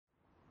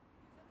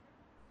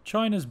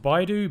China's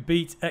Baidu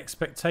beat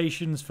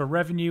expectations for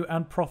revenue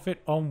and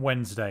profit on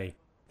Wednesday.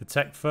 The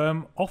tech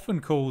firm, often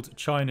called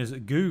China's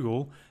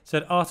Google,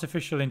 said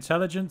artificial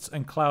intelligence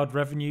and cloud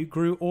revenue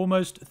grew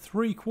almost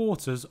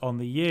 3/4 on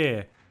the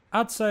year.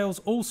 Ad sales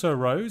also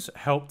rose,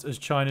 helped as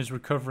China's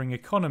recovering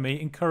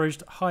economy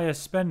encouraged higher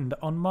spend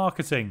on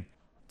marketing.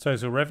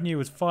 Total revenue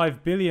was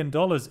 $5 billion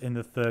in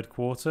the third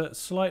quarter,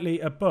 slightly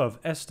above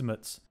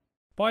estimates.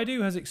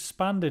 Baidu has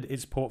expanded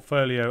its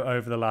portfolio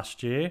over the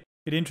last year.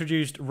 It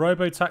introduced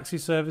robo-taxi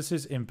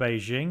services in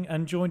Beijing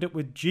and joined up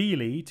with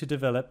Geely to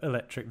develop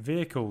electric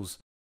vehicles.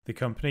 The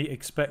company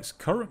expects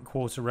current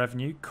quarter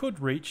revenue could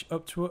reach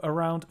up to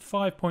around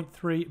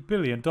 $5.3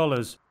 billion.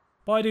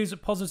 Baidu's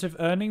positive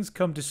earnings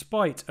come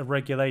despite a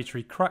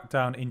regulatory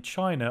crackdown in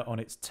China on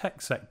its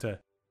tech sector.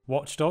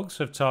 Watchdogs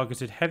have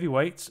targeted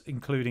heavyweights,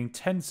 including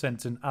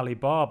Tencent and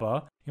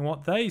Alibaba, in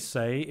what they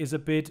say is a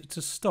bid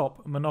to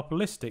stop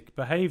monopolistic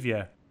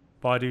behavior.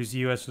 Baidu's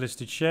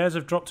US-listed shares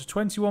have dropped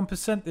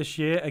 21% this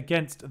year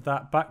against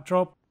that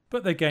backdrop,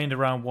 but they gained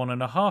around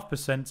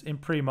 1.5% in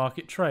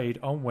pre-market trade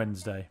on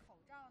Wednesday.